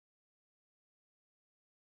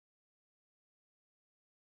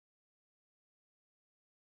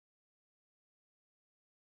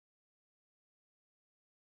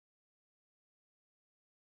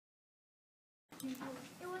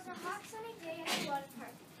It was a hot, sunny day at the water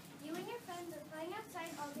park. You and your friends are playing outside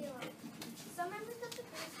all day long. Some members of the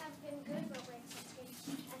group have been good about wearing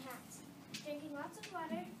sunscreen and hats, drinking lots of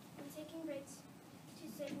water, and taking breaks to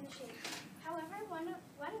sit in the shade. However, one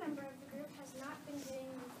member of the group has not been doing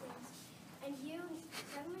these things, and you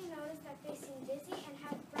suddenly notice that they seem dizzy and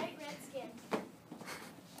have bright red skin.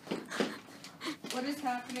 What is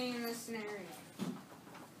happening in this scenario?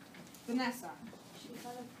 Vanessa. She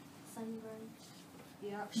got a sunburn.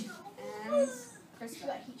 Yep. And Krista. She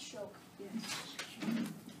got heat stroke. Yes.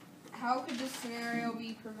 How could this scenario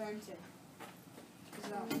be prevented?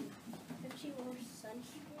 If she wore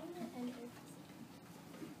sunscreen and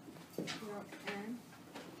Yep. And?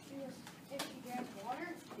 if she drank water,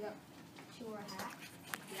 Yep. she wore a hat.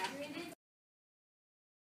 Yeah.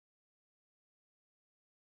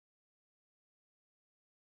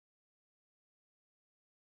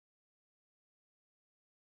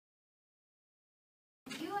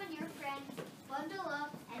 You and your friends bundle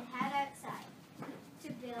up and head outside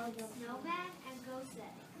to build a snowman and go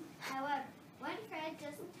sledding. However, one friend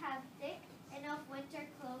doesn't have thick enough winter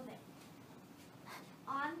clothing.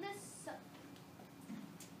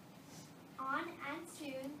 And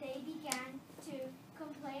soon they began to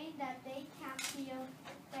complain that they can't feel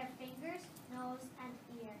their fingers, nose, and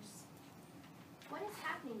ears. What is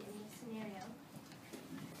happening in this scenario?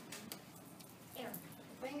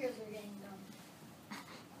 Fingers are getting numb.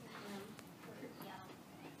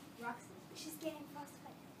 Roxy. She's getting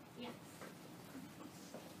frostbite. Yes.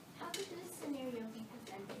 How could this scenario be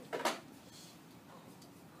prevented?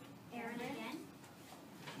 Aaron again.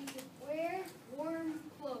 She could wear warm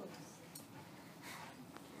clothes.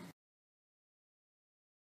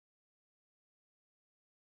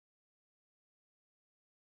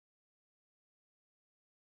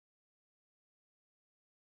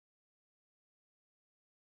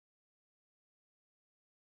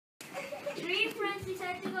 Three friends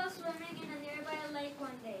decide to go swimming in a nearby lake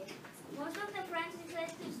one day. Most of the friends decide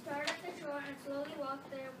to start at the shore and slowly walk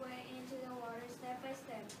their way into the water step by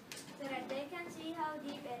step, so that they can see how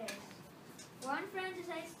deep it is. One friend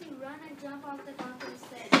decides to run and jump off the dock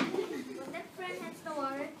instead. When that friend hits the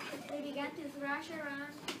water, they begin to thrash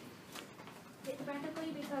around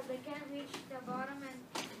frantically because they can't reach the bottom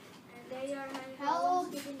and they are having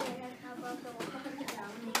problems keeping their head above the water.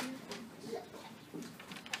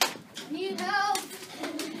 Need help!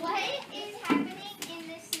 What is happening in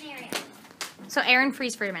this scenario? So Aaron,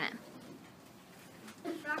 freeze for a minute.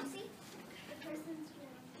 Roxy? The person's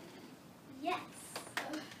yes.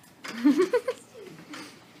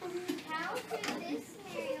 How could this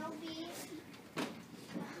scenario be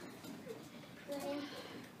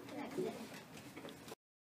connected?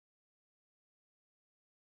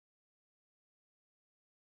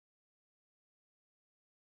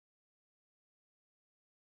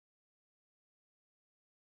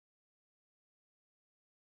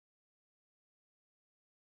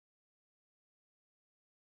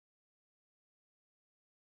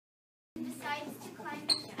 Decides to climb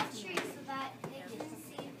a tree so that they can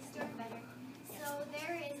see the storm better. So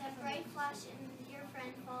there is a bright flash and your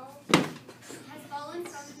friend has fallen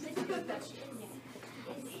from the tree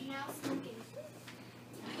which is now smoking.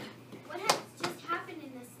 What has just happened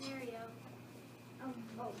in this scenario? Oh,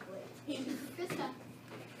 boy. Krista.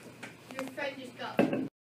 Your friend just got